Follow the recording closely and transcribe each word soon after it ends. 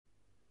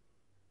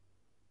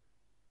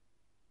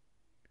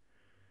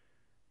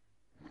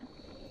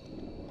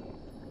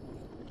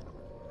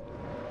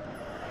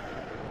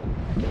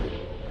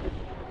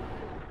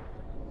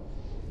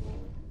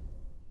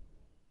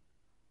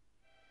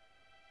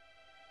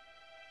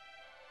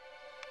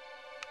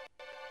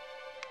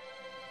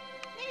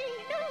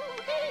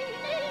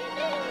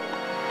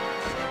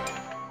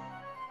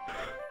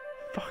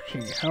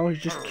Fucking hell, he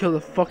just killed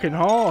a fucking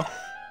horse.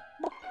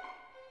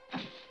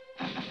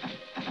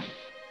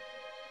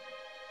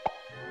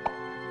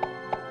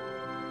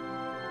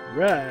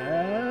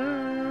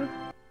 Right.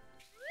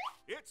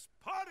 It's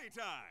party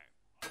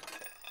time!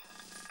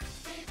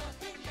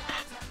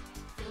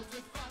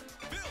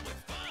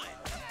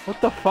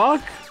 What the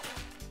fuck?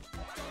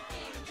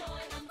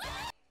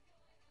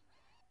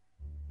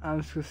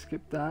 I'm just gonna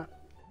skip that.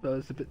 That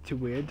was a bit too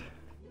weird.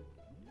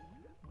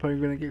 Probably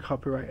gonna get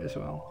copyright as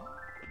well.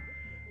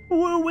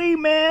 Woo-wee,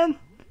 man!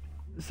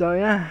 So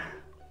yeah,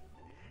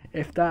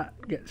 if that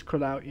gets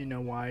cut out, you know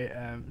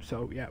why.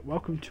 So yeah,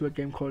 welcome to a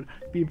game called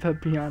Viva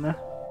Piñata.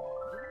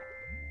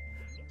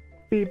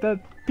 Viva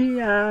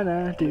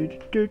Piñata,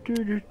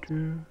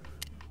 do.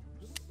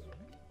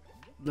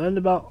 Learn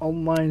about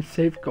online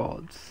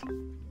safeguards.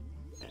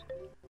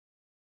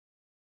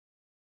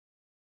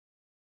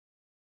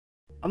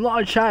 I'm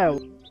not a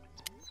child.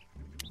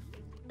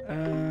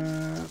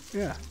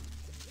 Yeah.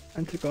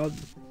 Enter garden.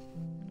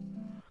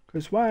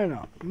 Cause why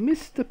not?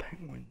 Mr.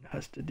 Penguin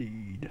has the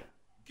deed.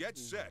 Get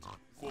set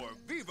for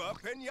Viva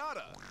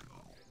Piñata!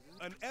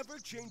 An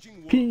ever-changing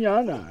world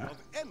Piñata. full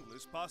of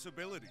endless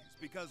possibilities,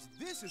 because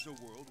this is a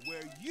world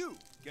where you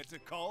get to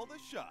call the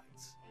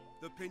shots.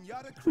 The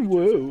piñata creatures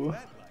Whoa. of plant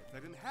life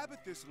that inhabit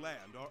this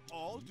land are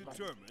all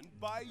determined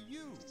by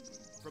you.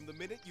 From the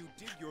minute you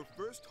dig your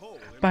first hole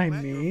and By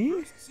plant me? your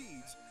first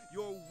seeds,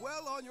 you're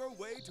well on your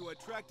way to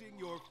attracting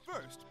your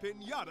first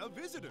piñata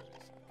visitors.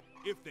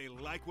 If they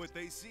like what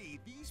they see,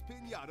 these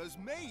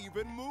piñatas may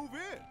even move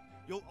in.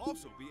 You'll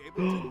also be able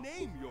to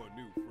name your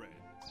new friend.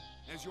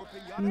 As your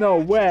piñata No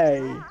way.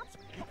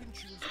 you can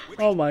choose which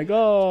Oh my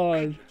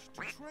god.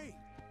 to trade.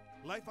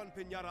 Life on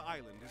Piñata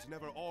Island is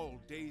never all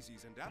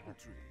daisies and apple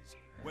trees.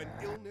 When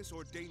illness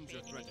or danger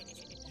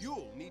threatens,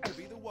 you'll need to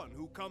be the one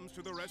who comes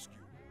to the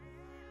rescue.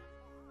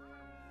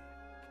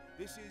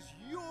 This is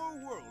your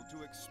world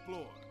to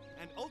explore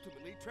and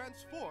ultimately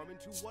transform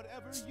into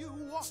whatever you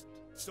want.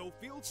 So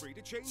feel free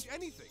to change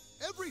anything,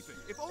 everything,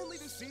 if only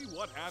to see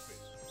what happens.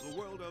 The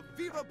world of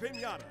Viva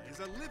Piñata is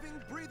a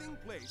living, breathing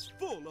place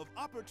full of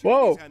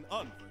opportunities and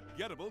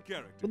unforgettable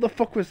characters. What the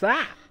fuck was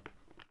that?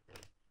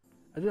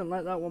 I didn't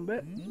like that one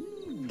bit.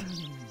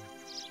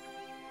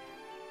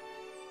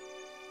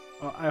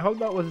 Oh, I hope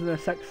that wasn't a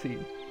sex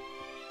scene.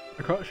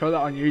 I can't show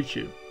that on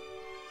YouTube.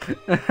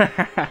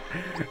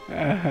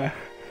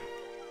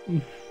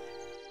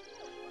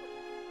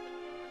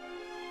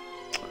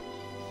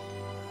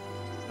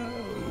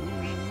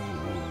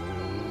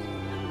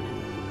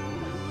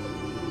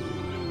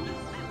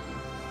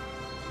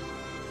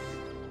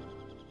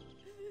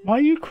 Why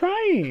are you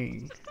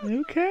crying? Are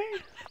you okay?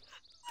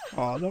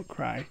 Oh, don't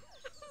cry.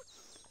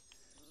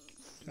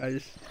 I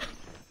just...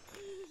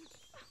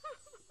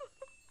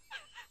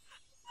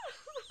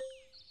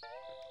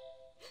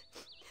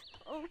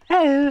 Oh,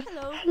 Hello.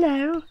 hello.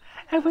 Hello.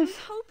 I was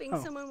hoping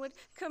someone would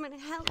come and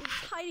help me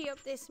tidy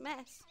up this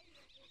mess.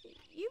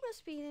 You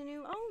must be the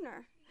new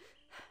owner.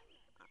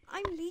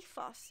 I'm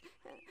Leafos,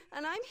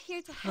 and I'm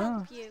here to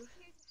help you.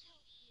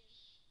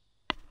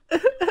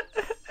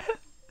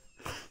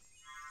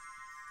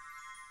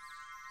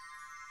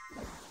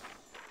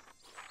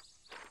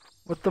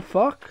 What the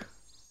fuck?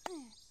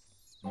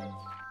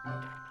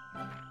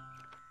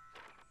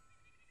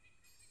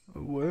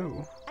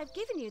 Whoa. I've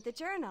given you the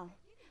journal.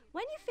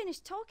 When you finish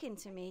talking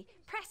to me,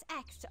 press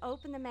X to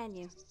open the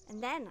menu,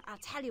 and then I'll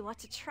tell you what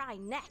to try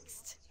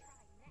next.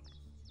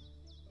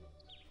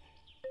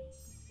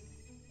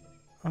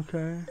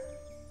 Okay.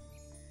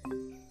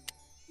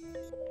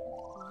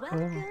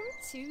 Welcome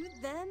to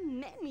the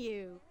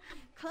menu.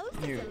 Close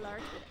the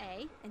alert with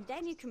A, and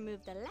then you can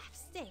move the left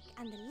stick,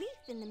 and the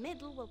leaf in the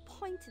middle will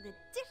point to the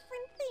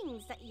different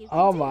things that you can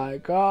Oh do. my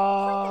Point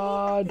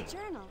god. the leaf at the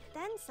journal,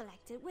 then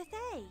select it with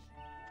A.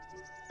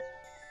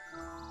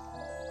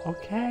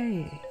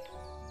 Okay.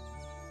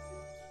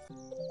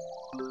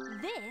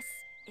 This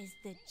is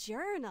the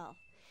journal.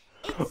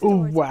 It stores Oh,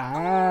 all the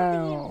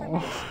wow.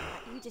 information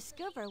that you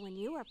discover when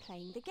you are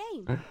playing the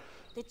game.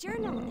 The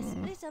journal is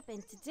split up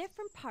into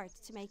different parts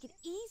to make it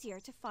easier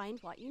to find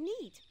what you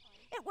need.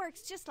 It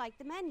works just like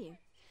the menu.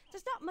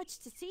 There's not much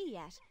to see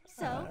yet,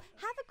 so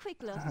have a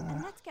quick look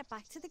and let's get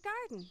back to the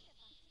garden.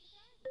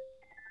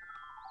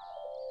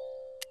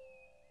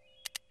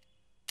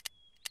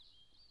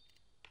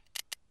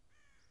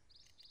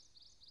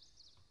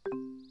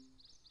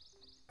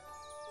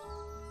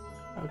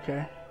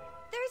 Okay.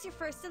 There's your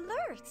first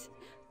alert.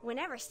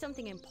 Whenever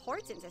something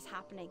important is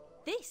happening,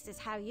 this is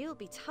how you'll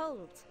be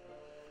told.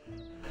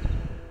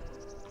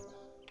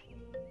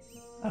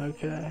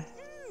 Okay.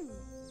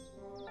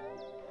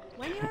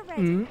 When you're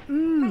ready,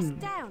 press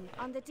down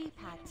on the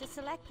D-pad to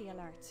select the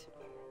alert.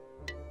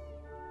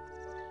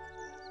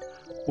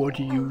 What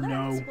do you know?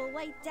 Alerts will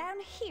wait down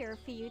here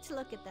for you to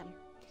look at them.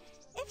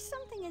 If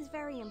something is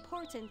very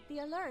important, the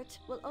alert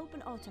will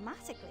open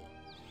automatically.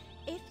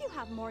 If you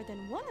have more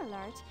than one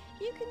alert,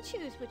 you can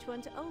choose which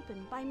one to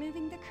open by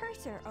moving the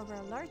cursor over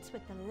alerts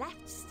with the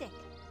left stick.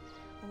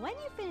 When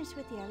you finish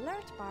with the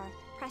alert bar,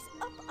 press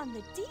up on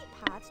the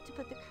D-pad to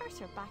put the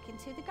cursor back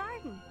into the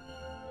garden.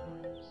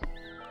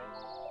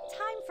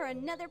 Time for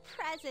another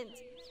present.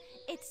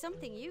 It's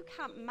something you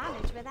can't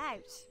manage without.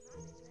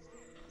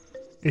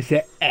 Is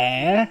it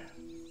air?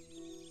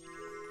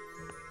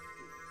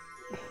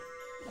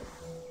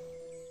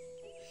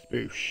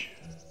 Spoosh.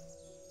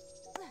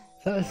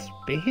 Is that a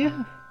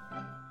spear?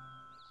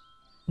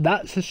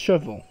 That's a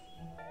shovel.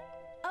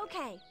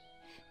 Okay,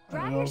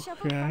 grab your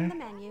shovel from the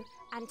menu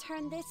and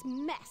turn this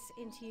mess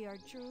into your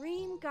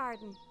dream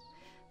garden.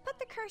 Put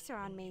the cursor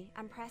on me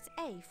and press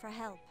A for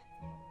help.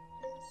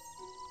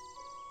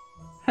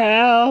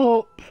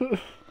 Help!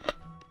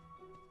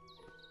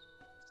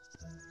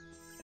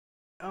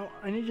 Oh,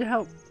 I need your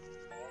help.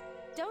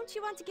 Don't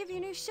you want to give your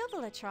new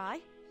shovel a try?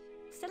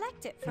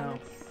 Select it from No.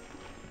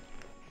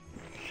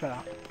 Shut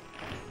up.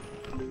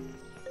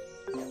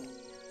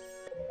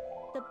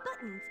 The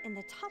buttons in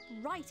the top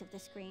right of the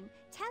screen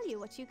tell you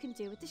what you can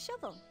do with the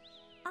shovel.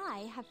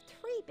 I have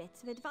 3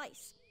 bits of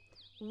advice.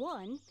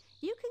 1,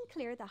 you can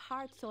clear the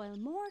hard soil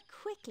more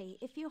quickly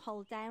if you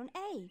hold down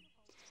A.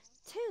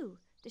 2,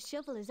 the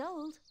shovel is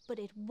old, but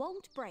it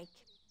won't break.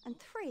 And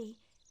 3,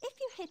 if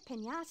you hit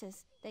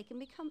piñatas, they can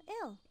become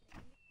ill.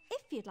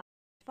 If you'd like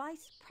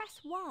advice,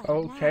 press Y.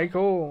 Okay, now.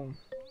 cool.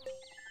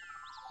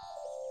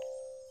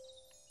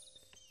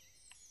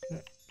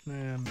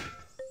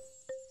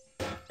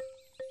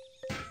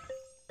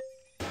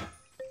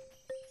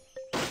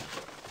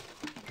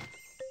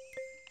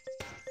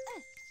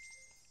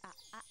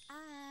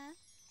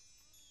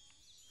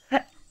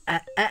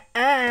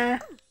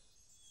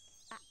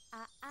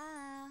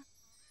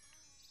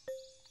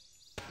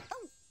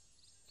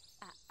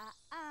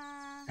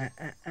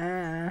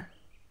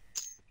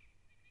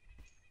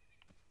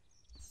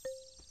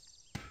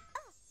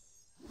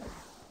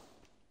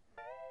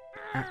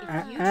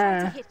 If you try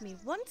to hit me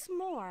once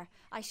more,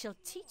 I shall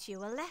teach you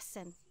a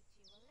lesson.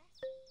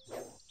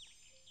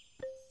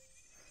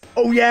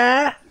 Oh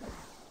yeah!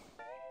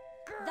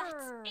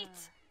 That's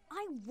it!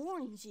 I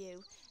warned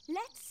you.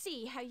 Let's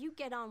see how you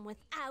get on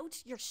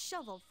without your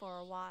shovel for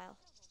a while.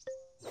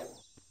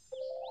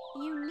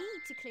 You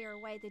need to clear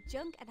away the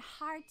junk and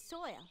hard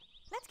soil.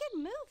 Let's get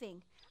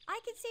moving. I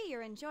can see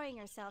you're enjoying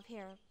yourself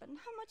here, but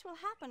not much will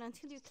happen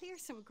until you clear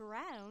some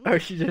ground. Oh,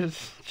 she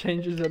just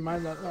changes her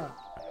mind like that.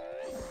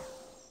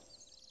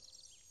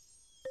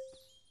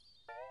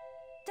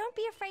 Don't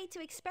be afraid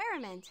to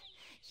experiment.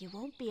 You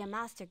won't be a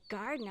master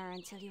gardener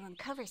until you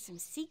uncover some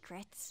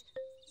secrets.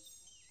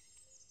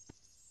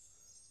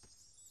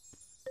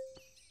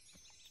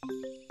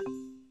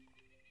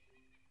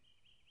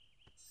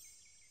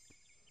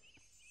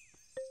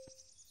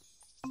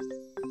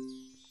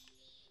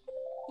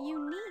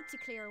 You need to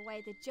clear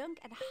away the junk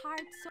and hard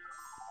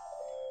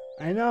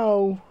soil. I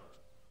know.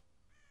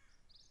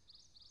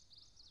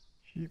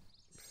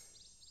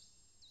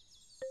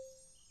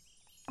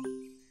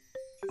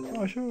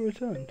 Oh, I should have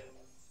returned.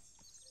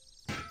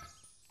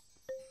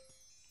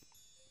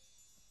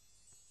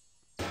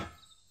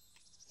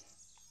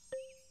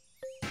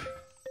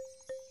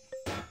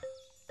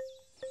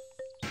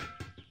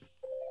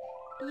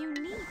 You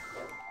need...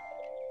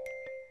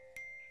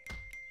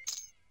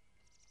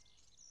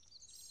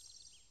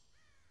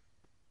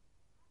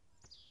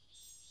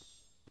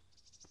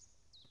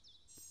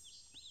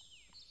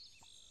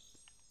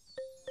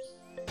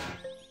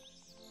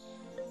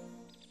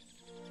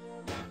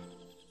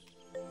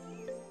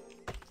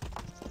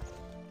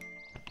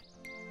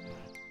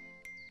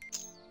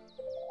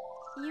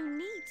 You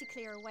need to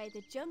clear away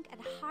the junk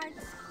and hard...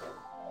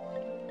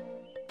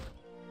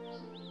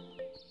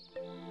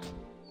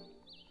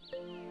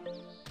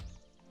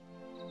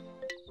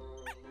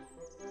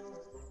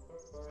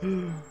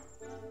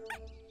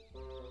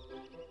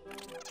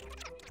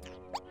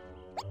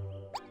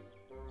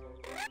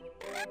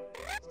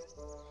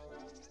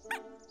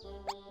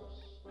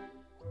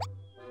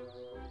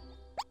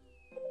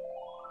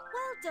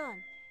 Well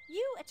done!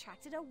 You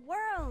attracted a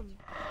worm.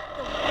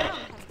 The worm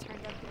has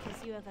turned up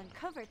because you have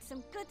uncovered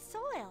some good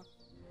soil.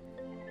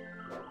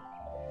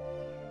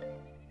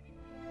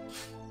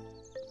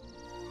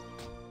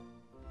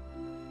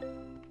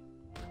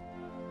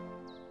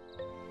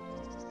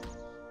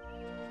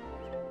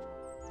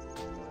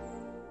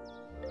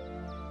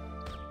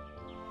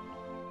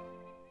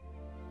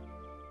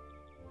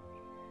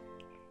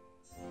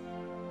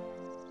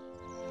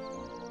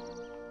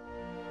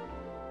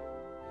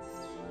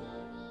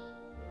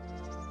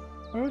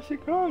 Where is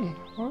it gone?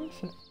 Where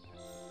is it?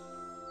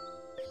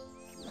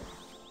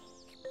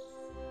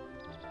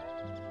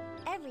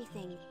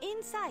 Everything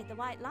inside the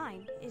white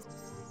line is...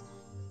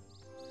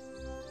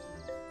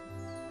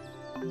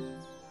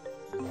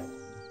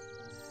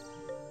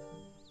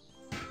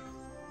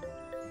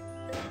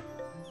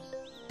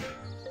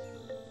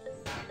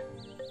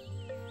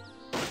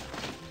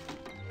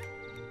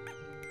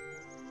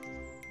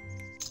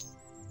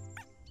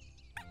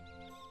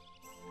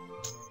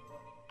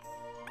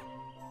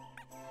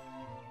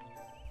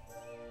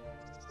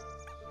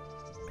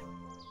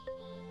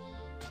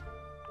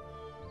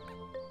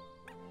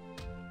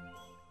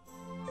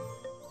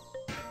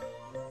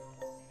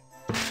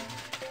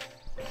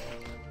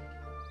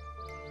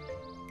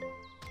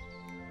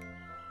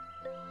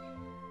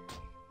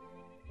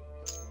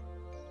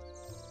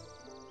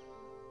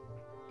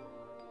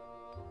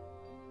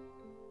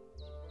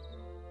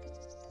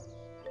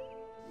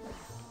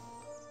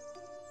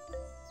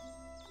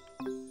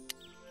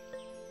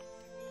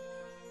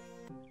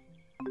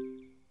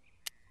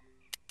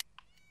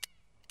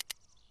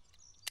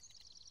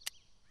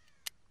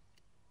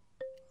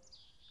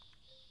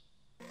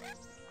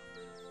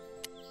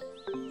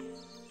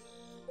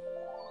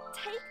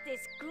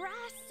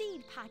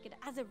 packet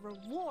as a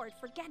reward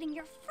for getting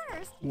your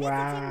first Wow.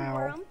 visiting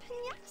worm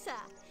piñata.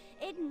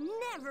 It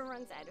never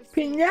runs out of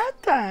seeds.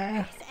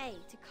 Piñata! Press A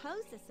to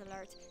close this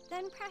alert,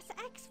 then press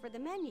X for the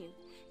menu.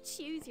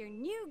 Choose your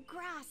new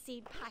grass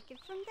seed packet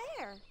from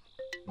there.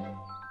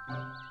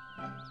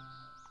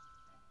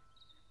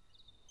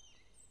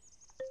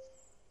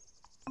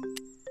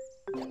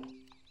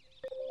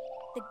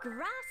 The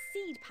grass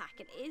seed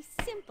packet is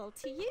simple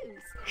to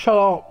use. Shut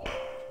up.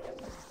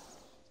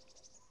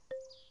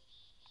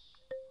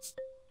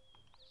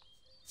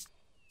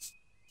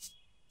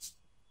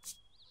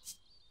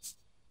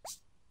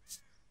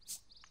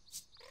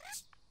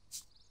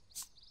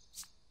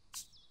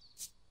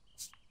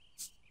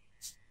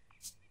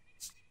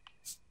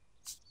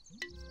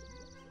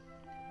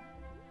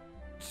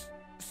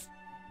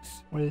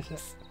 What is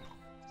it?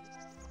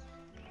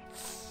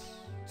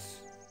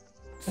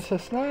 It's a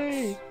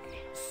snake!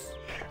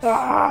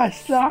 Ah,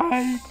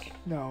 snake!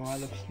 No, I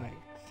love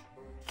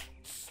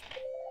snakes.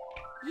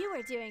 You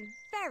are doing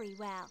very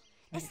well.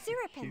 A Thank you.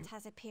 suripint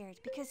has appeared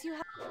because you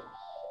have...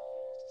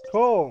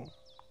 Cool!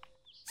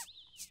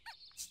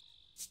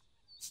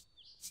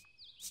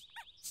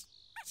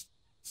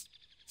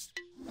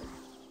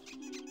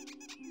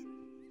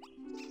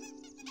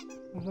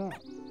 What's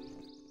that?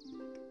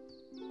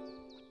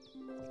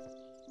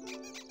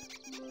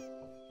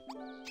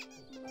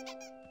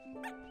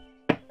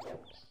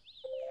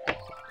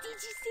 Did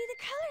you see the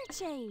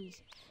colour change?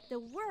 The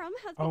worm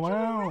has Oh, become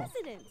wow. a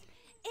resident.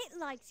 It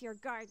likes your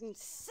garden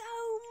so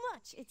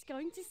much it's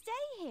going to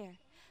stay here.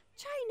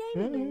 Try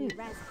naming your new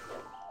resident.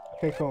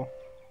 Okay, cool.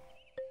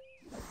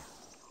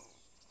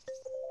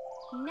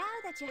 Now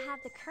that you have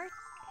the curtain,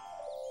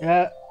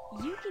 Yeah,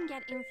 you can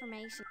get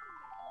information.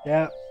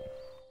 yeah.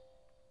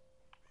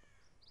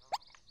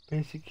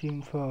 Basic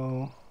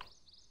info.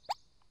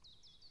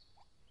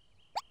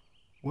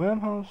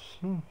 Wormhouse.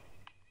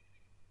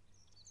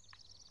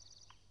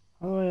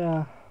 Oh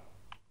yeah.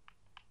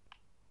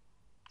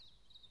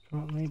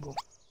 Current label.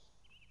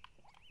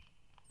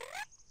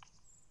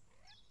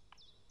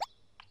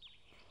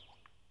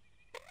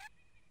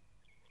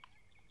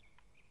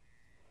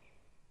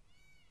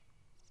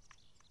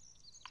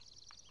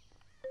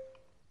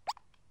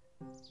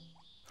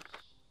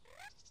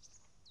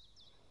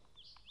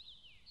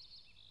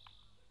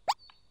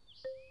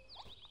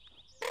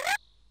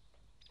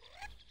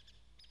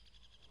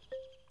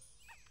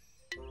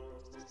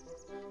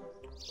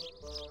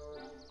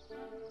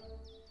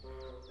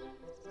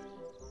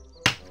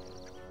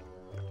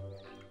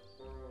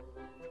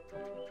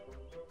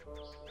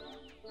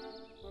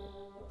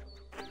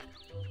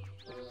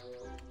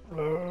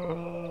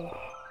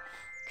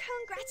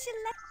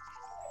 Congratulations.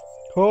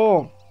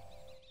 Cool.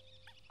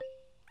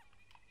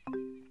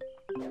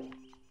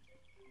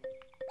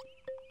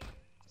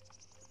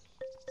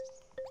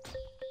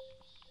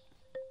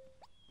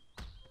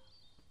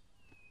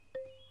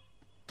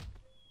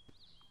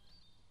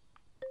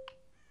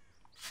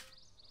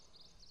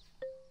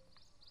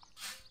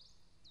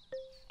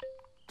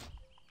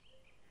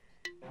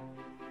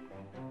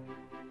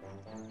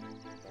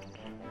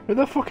 Who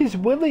the fuck is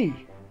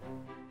Willy?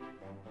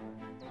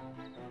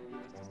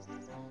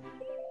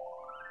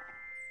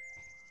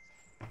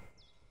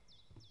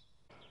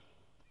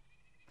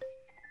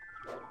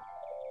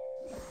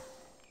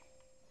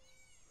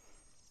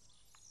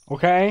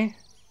 Okay.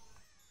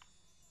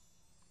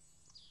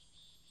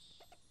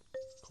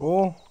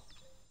 Cool.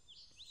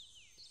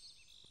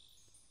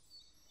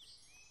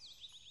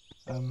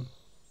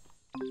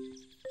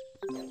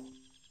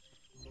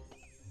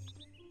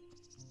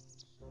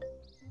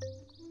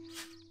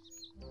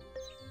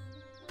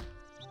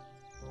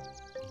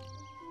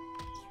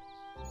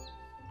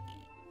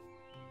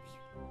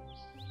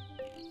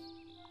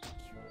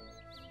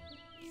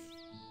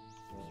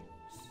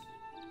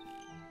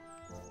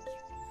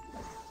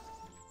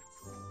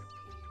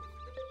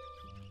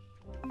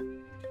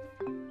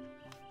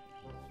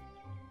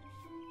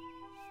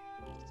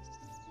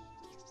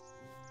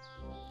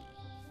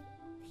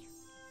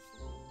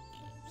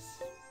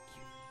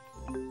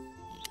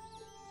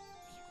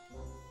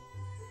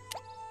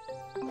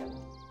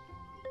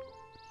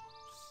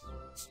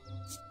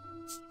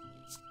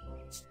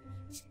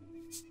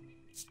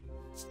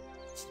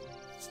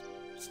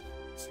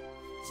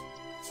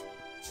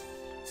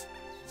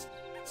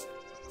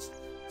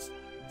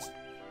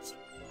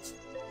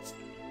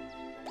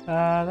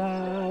 La, la,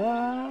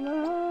 la,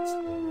 la,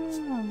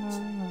 la, la,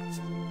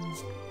 la.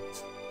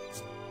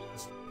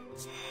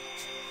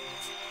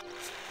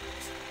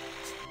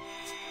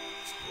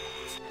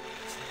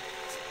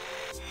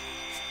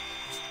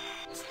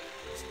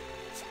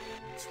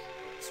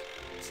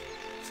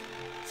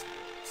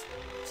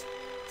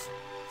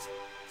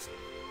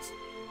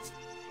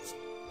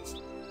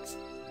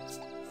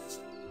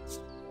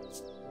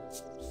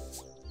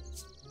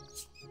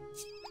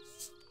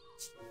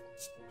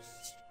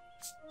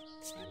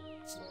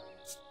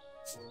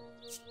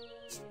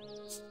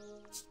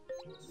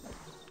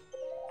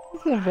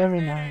 These are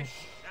very nice.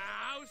 The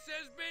house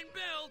has been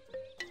built.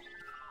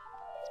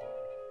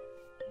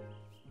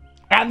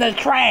 I'm the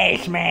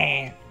trash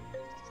man.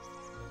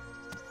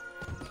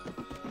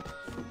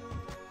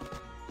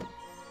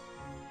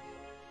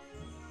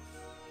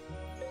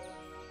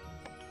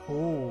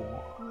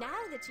 Oh. Now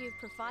that you've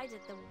provided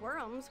the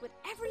worms with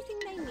everything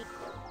they need,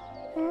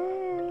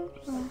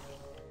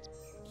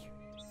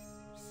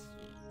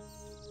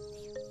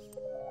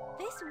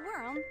 this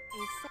worm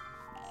is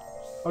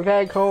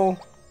Okay, cool.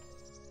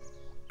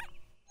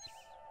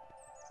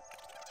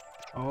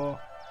 Oh.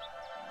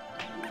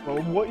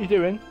 Well, what are you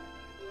doing?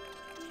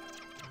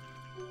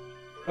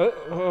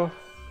 What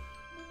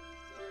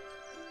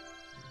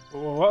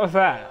was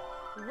that?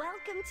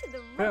 welcome to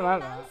the don't like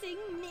that. romancing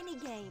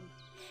minigame.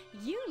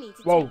 You need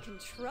to Whoa. take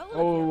control of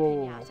Whoa, your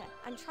whoa, whoa. piñata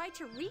and try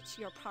to reach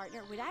your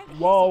partner without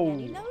Whoa.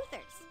 hitting any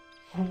loathers.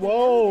 The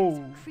Whoa.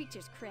 loathers are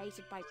creatures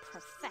created by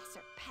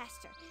Professor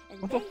Pester,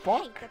 and What they the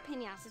fuck? hate the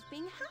piñatas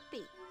being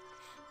happy.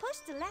 Push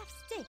the left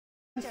stick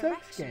It's a sex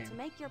direction game. to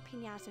make your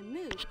piñata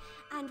move,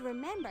 and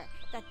remember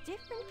that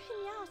different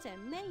piñata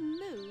may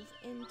move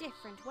in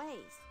different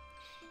ways.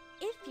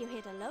 If you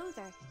hit a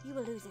loather, you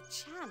will lose a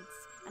chance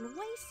and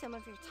waste some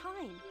of your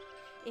time.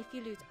 If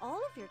you lose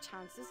all of your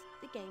chances,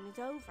 the game is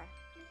over.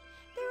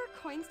 There are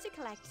coins to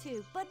collect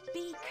too, but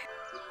be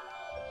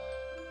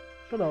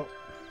Shut up.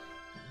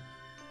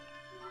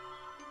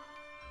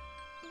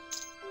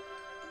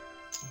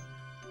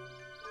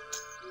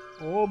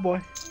 Oh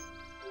boy.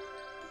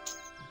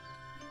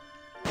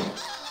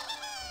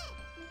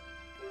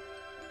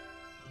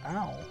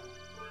 Ow.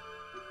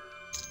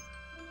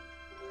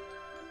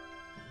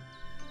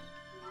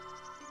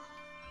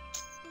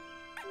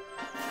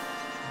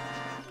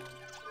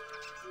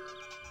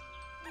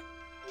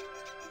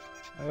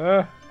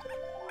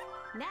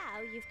 Now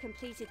you've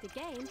completed the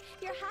game,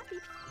 you're happy.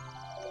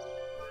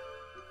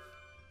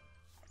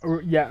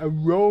 Yeah, a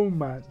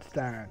romance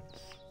dance.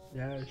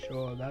 Yeah,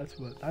 sure. That's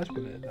what it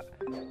is. Yeah,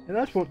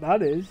 that's what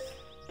that is.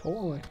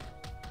 Totally.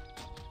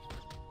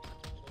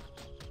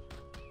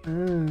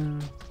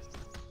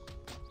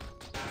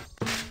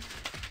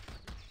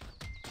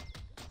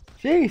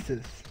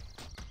 Jesus.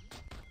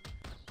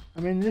 I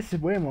mean, this is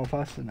way more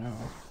faster now.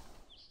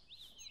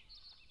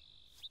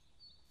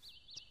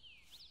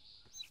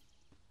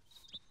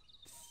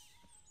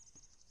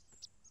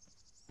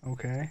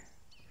 Okay.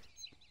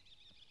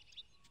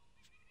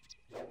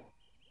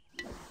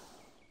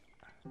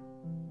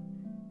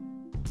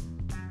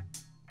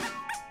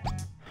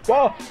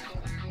 Whoa!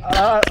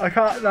 I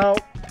can't, no.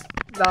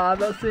 Nah, I'm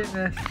not seeing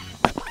this.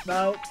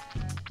 No.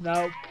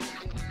 No.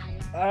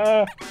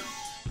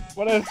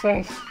 What is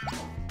this?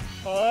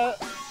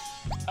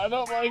 I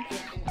don't like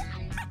it.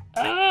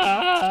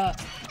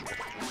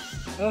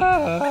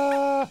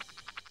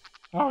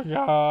 Oh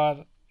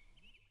god.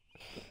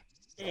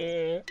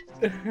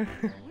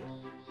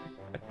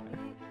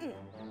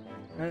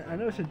 I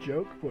know it's a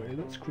joke, but it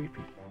looks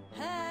creepy.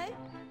 Hey!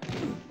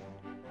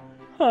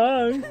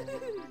 Hi.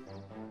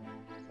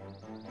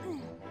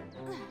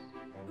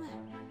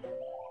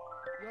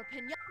 Your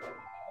piñata.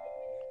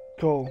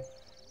 Cool.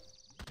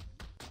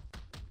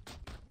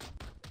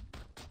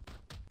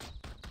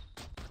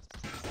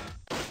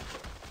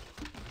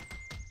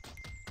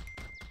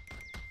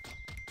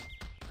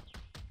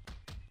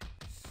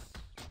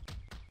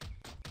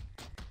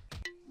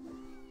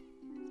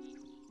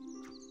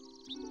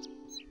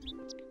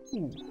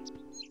 Ooh.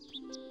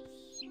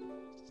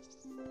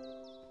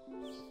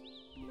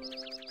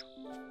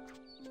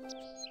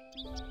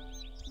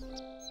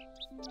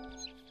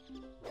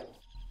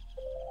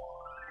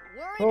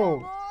 Worry Oh. no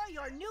more,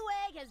 your new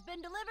egg has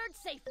been delivered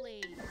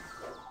safely.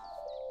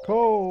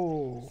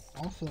 Cool.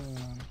 Awesome.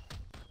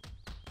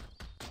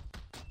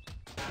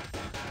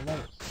 I love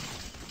it.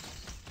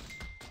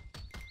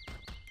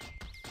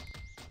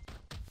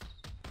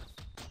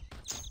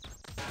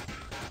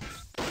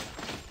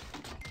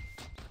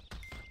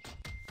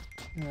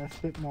 Yeah, it's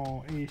a bit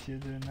more easier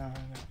doing that,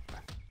 isn't it?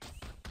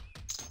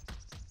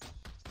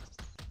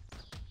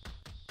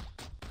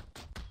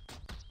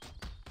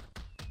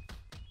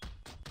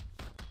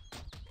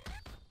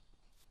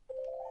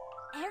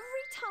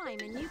 Every time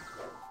a new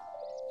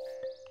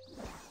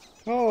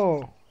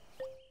Oh.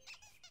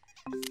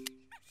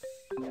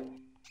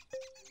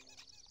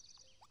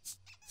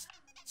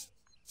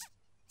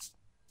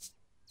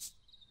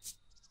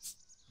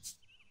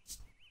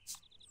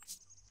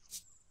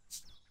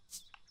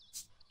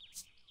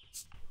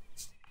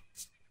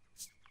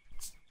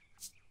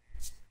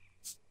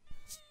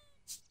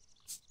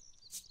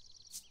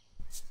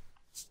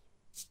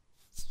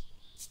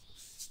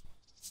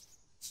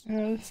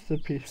 Yeah, this is a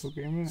peaceful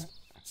game, isn't it?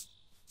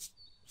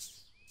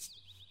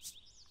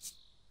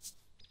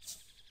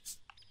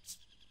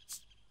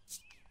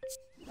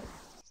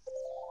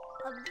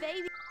 a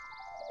baby.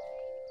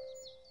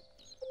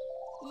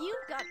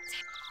 You've got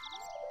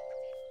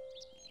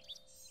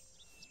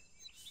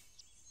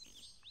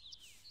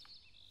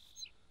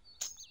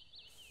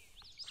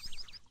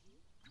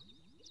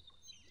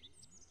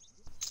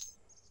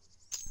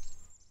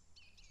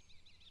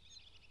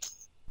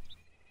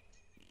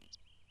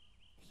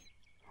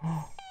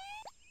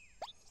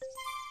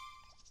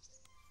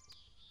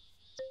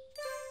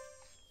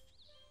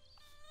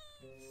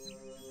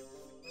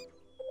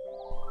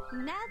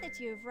Now that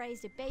you have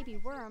raised a baby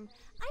worm,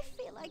 I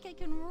feel like I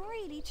can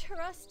really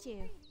trust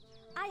you.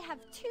 I have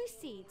 2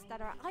 seeds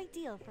that are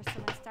ideal for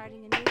someone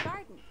starting a new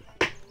garden.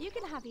 You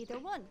can have either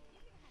one.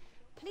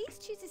 Please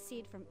choose a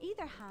seed from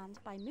either hand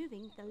by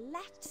moving the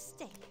left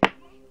stick.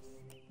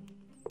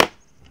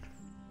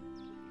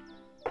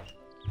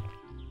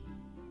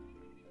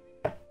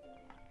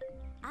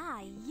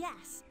 Ah,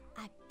 yes,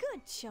 a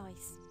good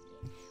choice.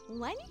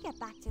 When you get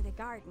back to the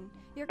garden,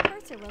 your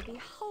cursor will be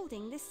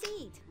holding the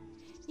seed.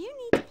 You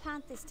need to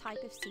plant this type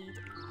of seed.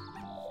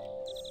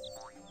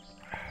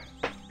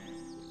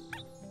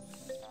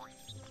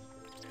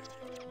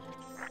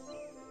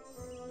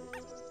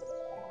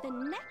 The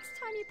next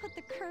time you put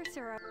the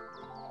cursor up,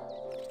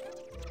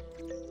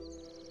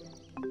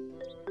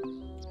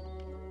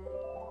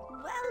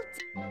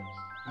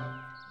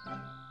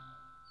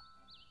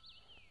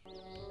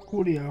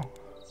 Audio.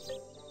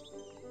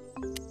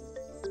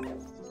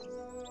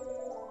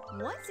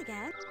 once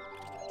again,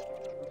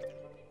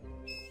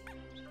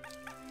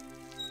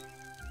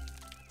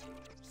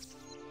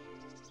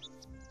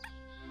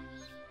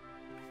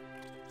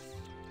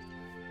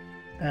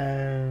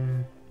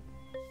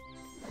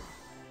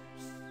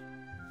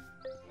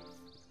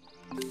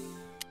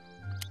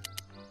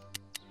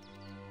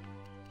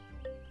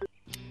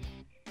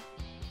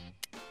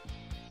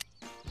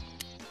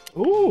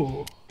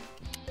 Ooh.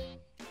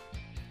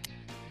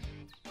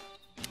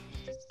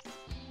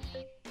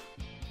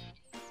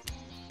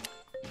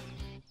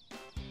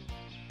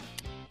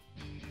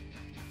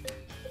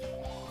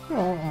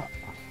 Oh.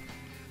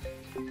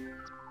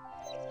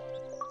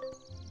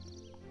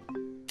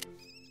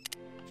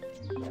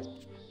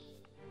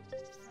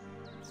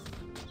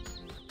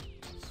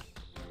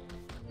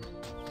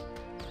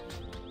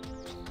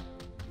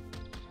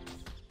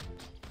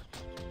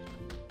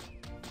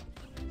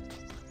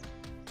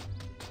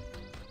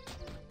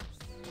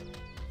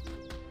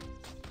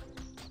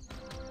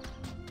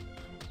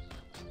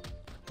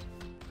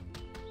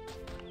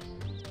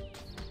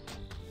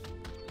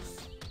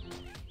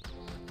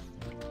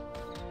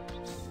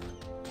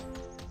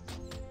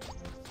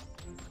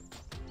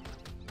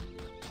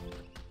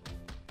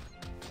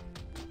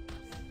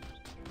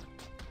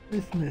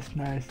 Isn't this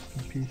nice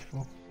and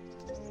peaceful?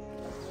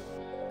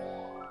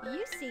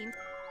 you seem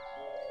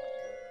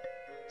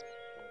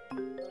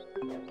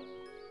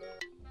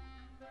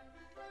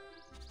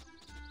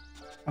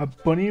A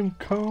bunny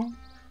comb?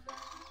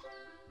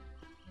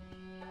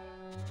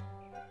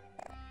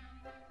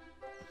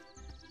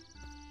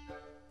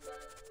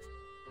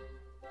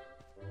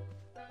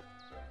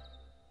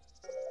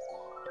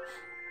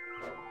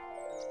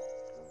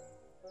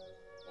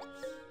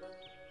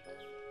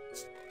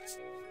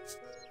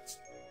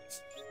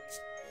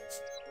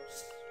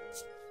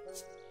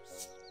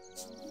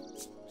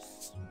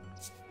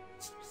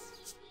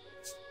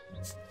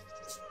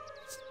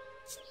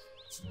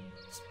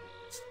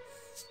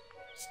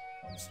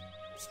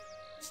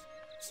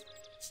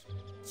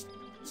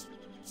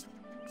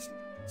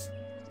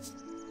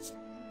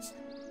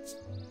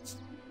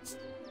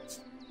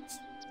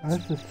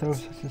 This is so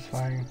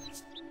satisfying.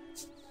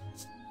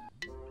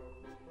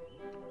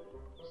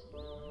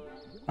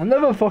 I'm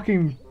never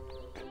fucking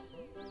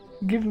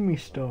giving me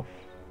stuff.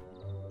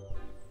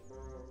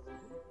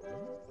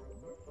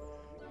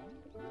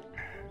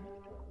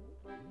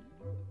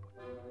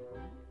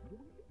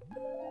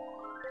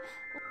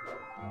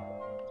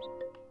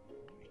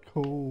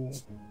 Cool.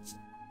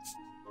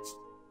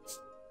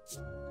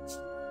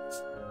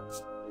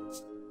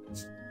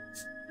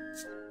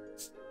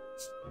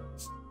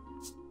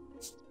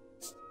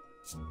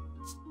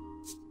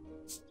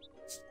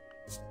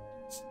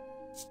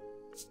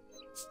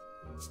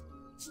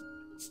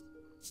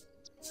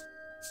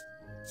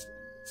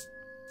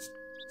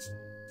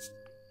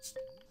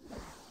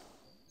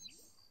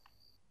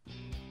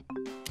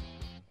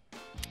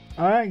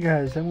 Alright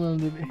guys, I'm gonna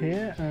leave it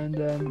here,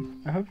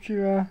 and I hope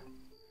you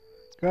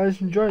guys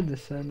enjoyed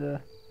this,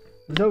 and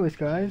as always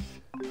guys,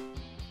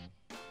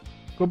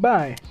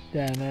 goodbye.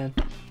 Dan dan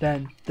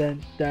dan dan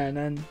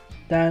dan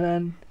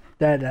dan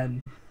dan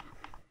dan.